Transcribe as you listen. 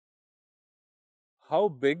How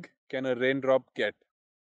big can a raindrop get?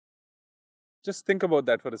 Just think about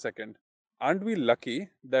that for a second. Aren't we lucky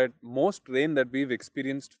that most rain that we've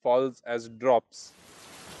experienced falls as drops?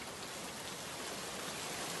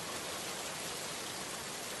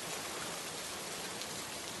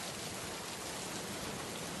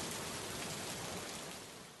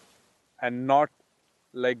 And not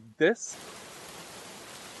like this?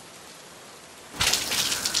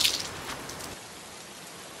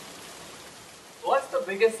 What's the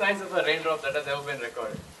biggest size of a raindrop that has ever been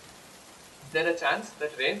recorded? Is there a chance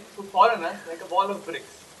that rain could fall on us like a ball of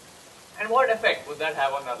bricks? And what effect would that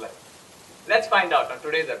have on our lives? Let's find out on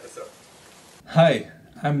today's episode. Hi,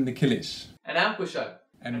 I'm Nikhilesh, And I'm Kushal.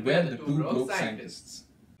 and we're the two broke scientists.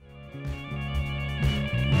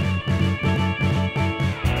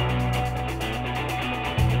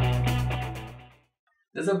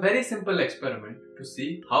 There's a very simple experiment to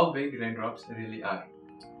see how big raindrops really are.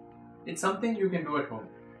 It's something you can do at home.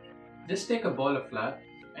 Just take a ball of flour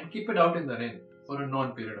and keep it out in the rain for a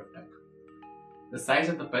known period of time. The size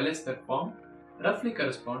of the pellets that form roughly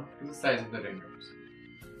correspond to the size of the raindrops.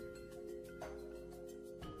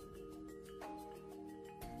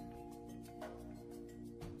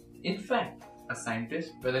 In fact, a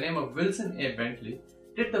scientist by the name of Wilson A. Bentley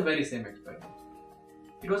did the very same experiment.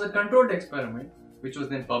 It was a controlled experiment which was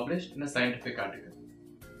then published in a scientific article.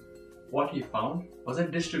 What he found was a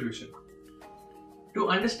distribution. To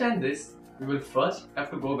understand this, we will first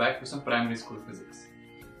have to go back to some primary school physics.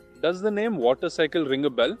 Does the name water cycle ring a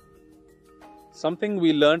bell? Something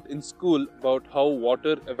we learnt in school about how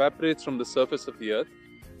water evaporates from the surface of the earth,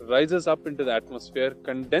 rises up into the atmosphere,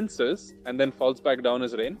 condenses, and then falls back down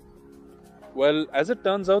as rain? Well, as it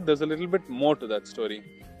turns out, there's a little bit more to that story.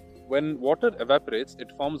 When water evaporates,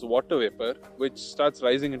 it forms water vapor, which starts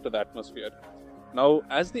rising into the atmosphere. Now,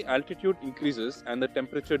 as the altitude increases and the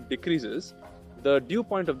temperature decreases, the dew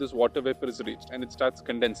point of this water vapor is reached and it starts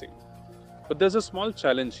condensing. But there's a small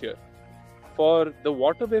challenge here. For the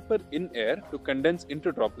water vapor in air to condense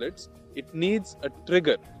into droplets, it needs a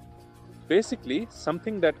trigger. Basically,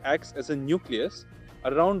 something that acts as a nucleus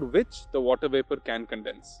around which the water vapor can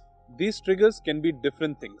condense. These triggers can be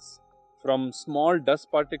different things, from small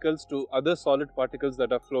dust particles to other solid particles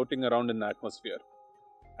that are floating around in the atmosphere.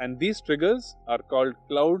 And these triggers are called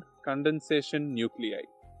cloud condensation nuclei.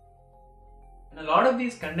 When a lot of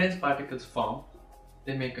these condensed particles form,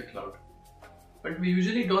 they make a cloud. But we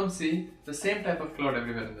usually don't see the same type of cloud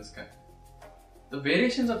everywhere in the sky. The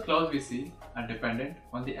variations of clouds we see are dependent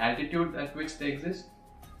on the altitude at which they exist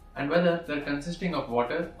and whether they're consisting of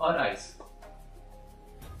water or ice.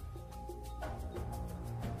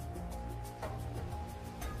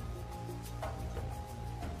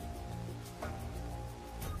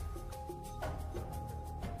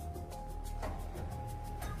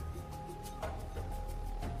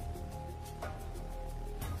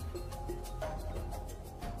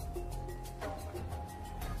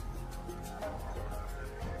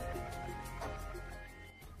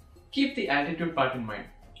 Keep the altitude part in mind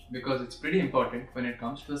because it's pretty important when it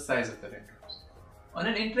comes to the size of the raindrops. On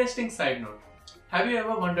an interesting side note, have you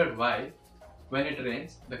ever wondered why, when it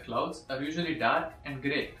rains, the clouds are usually dark and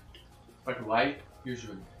grey, but white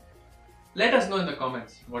usually? Let us know in the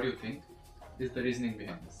comments what you think is the reasoning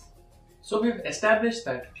behind this. So we've established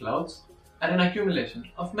that clouds are an accumulation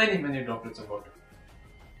of many droplets of water.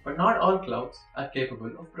 But not all clouds are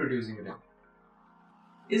capable of producing rain.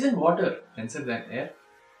 Isn't water denser than air?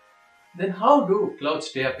 Then how do clouds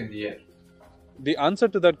stay up in the air? The answer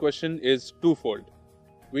to that question is twofold.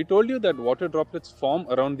 We told you that water droplets form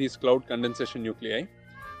around these cloud condensation nuclei,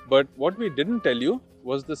 but what we didn't tell you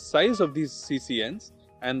was the size of these CCNs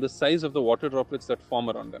and the size of the water droplets that form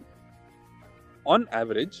around them. On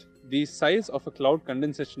average, the size of a cloud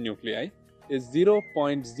condensation nuclei is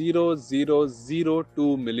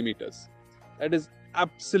 0.0002 millimeters. That is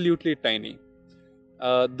absolutely tiny.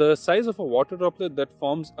 The size of a water droplet that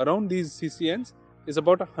forms around these CCNs is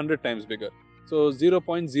about 100 times bigger, so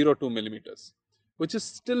 0.02 millimeters, which is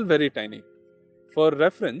still very tiny. For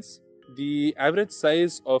reference, the average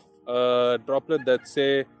size of a droplet that,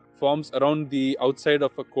 say, forms around the outside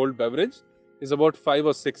of a cold beverage is about 5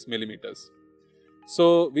 or 6 millimeters.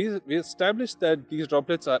 So we established that these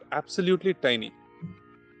droplets are absolutely tiny,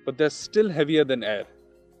 but they're still heavier than air,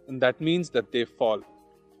 and that means that they fall.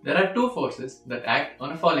 There are two forces that act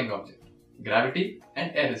on a falling object, gravity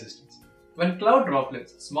and air resistance. When cloud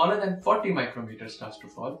droplets smaller than 40 micrometers starts to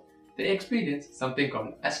fall, they experience something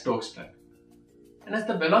called a Stokes drag. And as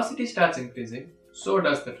the velocity starts increasing, so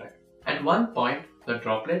does the drag. At one point, the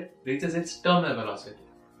droplet reaches its terminal velocity,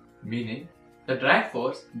 meaning the drag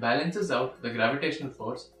force balances out the gravitational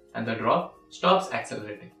force and the drop stops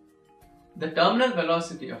accelerating. The terminal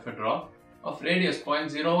velocity of a drop of radius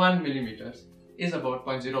 0.01 millimeters is about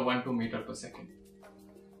 0.012 meter per second.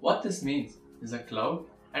 What this means is a cloud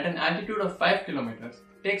at an altitude of 5 kilometers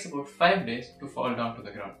takes about 5 days to fall down to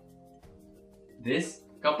the ground. This,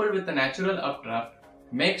 coupled with the natural updraft,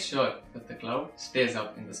 makes sure that the cloud stays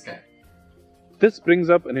up in the sky. This brings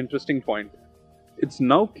up an interesting point. It's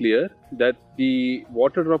now clear that the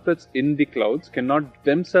water droplets in the clouds cannot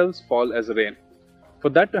themselves fall as rain. For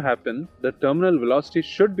that to happen, the terminal velocity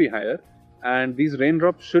should be higher, and these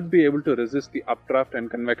raindrops should be able to resist the updraft and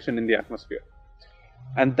convection in the atmosphere.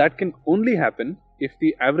 And that can only happen if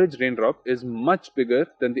the average raindrop is much bigger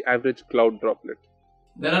than the average cloud droplet.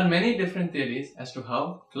 There are many different theories as to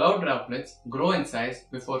how cloud droplets grow in size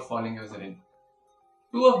before falling as rain.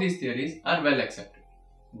 Two of these theories are well accepted.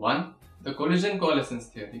 One, the collision-coalescence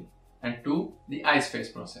theory, and two, the ice phase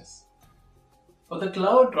process. For the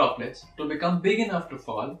cloud droplets to become big enough to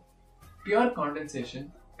fall, pure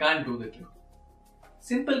condensation can't do the trick.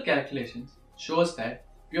 Simple calculations shows that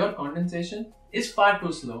pure condensation is far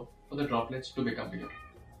too slow for the droplets to become bigger.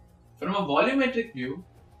 From a volumetric view,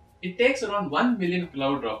 it takes around 1 million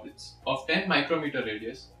cloud droplets of 10 micrometer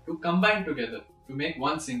radius to combine together to make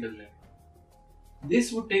one single raindrop.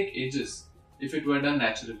 This would take ages if it were done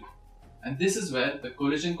naturally, and this is where the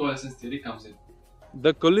collision-coalescence theory comes in.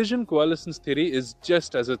 The collision-coalescence theory is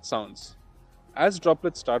just as it sounds. As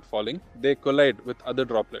droplets start falling, they collide with other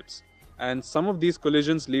droplets, and some of these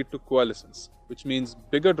collisions lead to coalescence, which means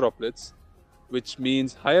bigger droplets, which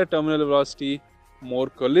means higher terminal velocity, more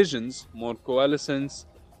collisions, more coalescence,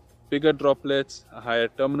 bigger droplets, a higher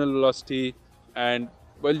terminal velocity, and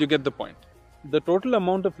well, you get the point. The total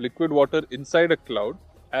amount of liquid water inside a cloud,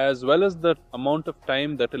 as well as the amount of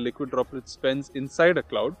time that a liquid droplet spends inside a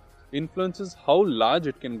cloud, influences how large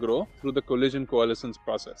it can grow through the collision-coalescence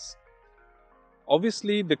process.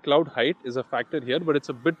 Obviously, the cloud height is a factor here, but it's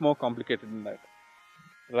a bit more complicated than that.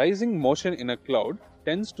 Rising motion in a cloud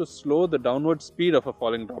tends to slow the downward speed of a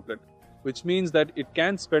falling droplet, which means that it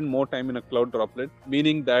can spend more time in a cloud droplet,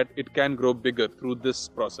 meaning that it can grow bigger through this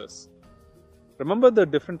process. Remember the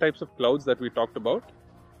different types of clouds that we talked about?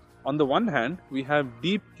 On the one hand, we have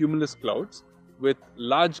deep cumulus clouds with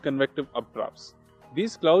large convective updrafts.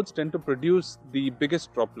 These clouds tend to produce the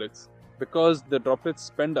biggest droplets because the droplets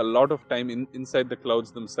spend a lot of time inside the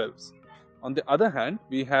clouds themselves. On the other hand,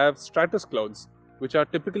 we have stratus clouds, which are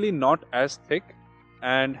typically not as thick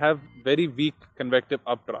and have very weak convective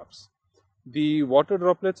updrafts. The water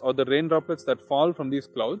droplets or the rain droplets that fall from these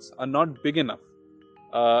clouds are not big enough.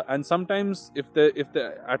 And sometimes if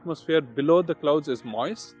the atmosphere below the clouds is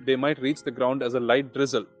moist, they might reach the ground as a light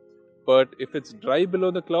drizzle. But if it's dry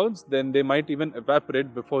below the clouds, then they might even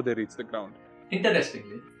evaporate before they reach the ground.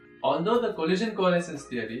 Interestingly, although the collision-coalescence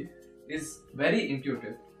theory is very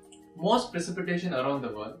intuitive, most precipitation around the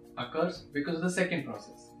world occurs because of the second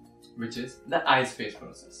process, which is the ice phase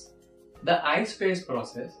process. The ice phase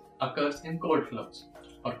process occurs in cold clouds,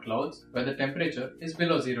 or clouds where the temperature is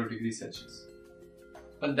below 0 degrees Celsius.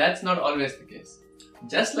 But that's not always the case.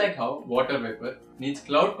 Just like how water vapor needs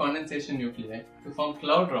cloud condensation nuclei to form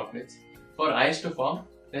cloud droplets, for ice to form,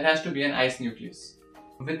 there has to be an ice nucleus.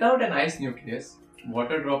 Without an ice nucleus,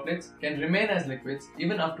 water droplets can remain as liquids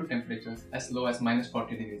even up to temperatures as low as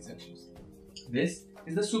 -40 degrees Celsius. This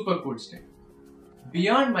is the supercooled state.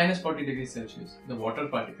 Beyond -40 degrees Celsius, the water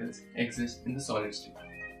particles exist in the solid state.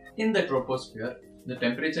 In the troposphere, the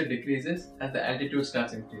temperature decreases as the altitude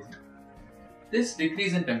starts increasing. This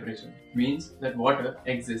decrease in temperature means that water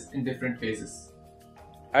exists in different phases.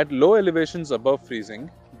 At low elevations above freezing,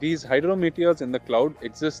 these hydrometeors in the cloud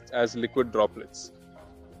exist as liquid droplets.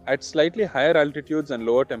 At slightly higher altitudes and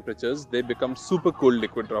lower temperatures, they become supercooled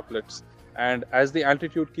liquid droplets. And as the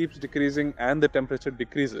altitude keeps decreasing and the temperature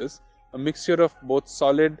decreases, a mixture of both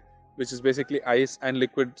solid, which is basically ice, and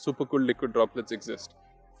liquid, supercooled liquid droplets exist.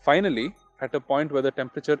 Finally, at a point where the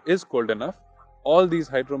temperature is cold enough, all these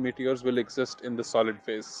hydrometeors will exist in the solid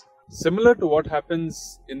phase. Similar to what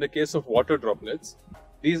happens in the case of water droplets,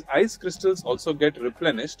 these ice crystals also get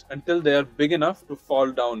replenished until they are big enough to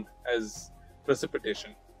fall down as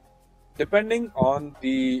precipitation. Depending on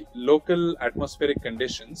the local atmospheric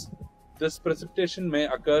conditions, this precipitation may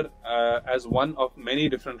occur as one of many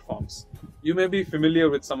different forms. You may be familiar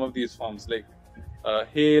with some of these forms like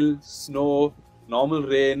hail, snow, normal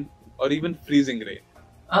rain, or even freezing rain.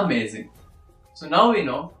 Amazing! So now we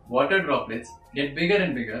know water droplets get bigger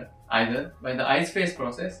and bigger either by the ice phase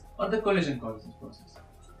process or the collision-coalescence process.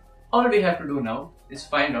 All we have to do now is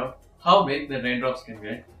find out how big the raindrops can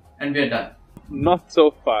get, and we are done. Not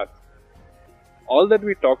so fast. All that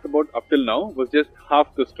we talked about up till now was just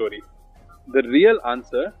half the story. The real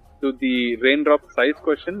answer to the raindrop size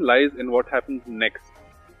question lies in what happens next,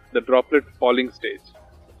 the droplet falling stage.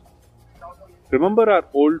 Remember our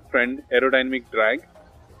old friend aerodynamic drag?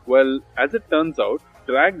 Well, as it turns out,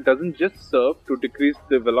 drag doesn't just serve to decrease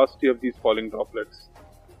the velocity of these falling droplets.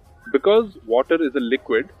 Because water is a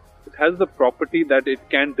liquid, it has the property that it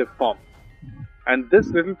can deform. And this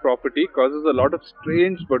little property causes a lot of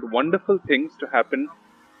strange but wonderful things to happen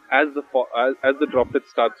as the droplet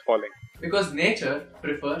starts falling. Because nature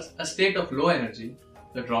prefers a state of low energy,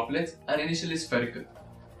 the droplets are initially spherical.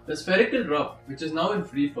 The spherical drop, which is now in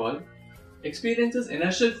free fall, experiences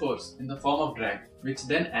inertial force in the form of drag, which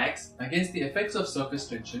then acts against the effects of surface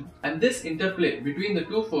tension, and this interplay between the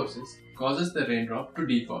two forces causes the raindrop to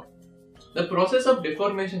deform. The process of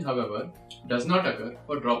deformation, however, does not occur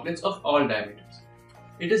for droplets of all diameters.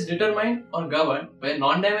 It is determined or governed by a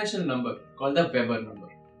non-dimensional number called the Weber number.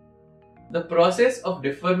 The process of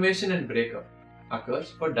deformation and breakup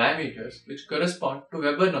occurs for diameters which correspond to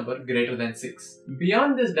Weber number greater than 6.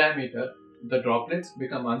 Beyond this diameter, the droplets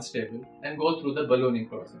become unstable and go through the ballooning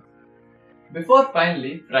process, before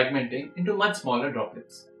finally fragmenting into much smaller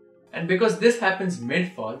droplets. And because this happens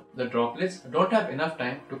mid-fall, the droplets don't have enough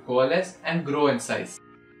time to coalesce and grow in size.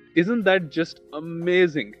 Isn't that just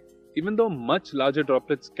amazing? Even though much larger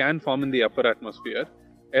droplets can form in the upper atmosphere,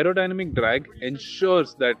 aerodynamic drag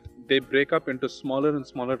ensures that they break up into smaller and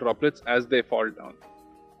smaller droplets as they fall down.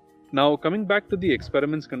 Now, coming back to the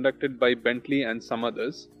experiments conducted by Bentley and some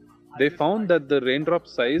others, they found that the raindrop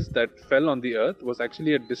size that fell on the earth was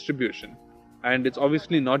actually a distribution, and it's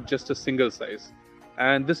obviously not just a single size.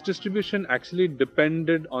 And this distribution actually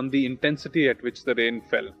depended on the intensity at which the rain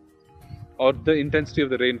fell, or the intensity of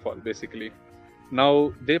the rainfall basically.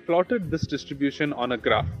 Now, they plotted this distribution on a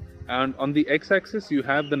graph, and on the x-axis you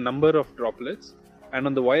have the number of droplets, and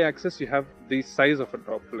on the y-axis you have the size of a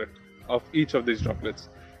droplet, of each of these droplets.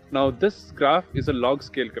 Now, this graph is a log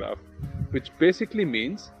scale graph, which basically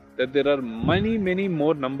means that there are many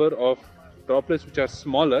more number of droplets which are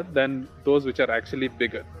smaller than those which are actually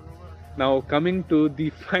bigger. Now, coming to the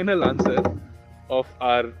final answer of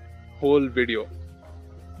our whole video.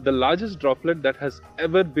 The largest droplet that has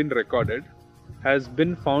ever been recorded has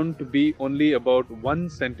been found to be only about 1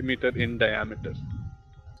 centimeter in diameter.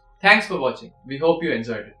 Thanks for watching. We hope you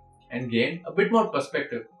enjoyed it and gained a bit more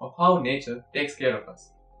perspective of how nature takes care of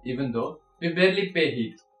us, even though we barely pay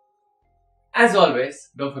heed. As always,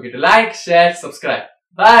 don't forget to like, share, subscribe.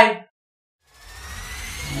 Bye!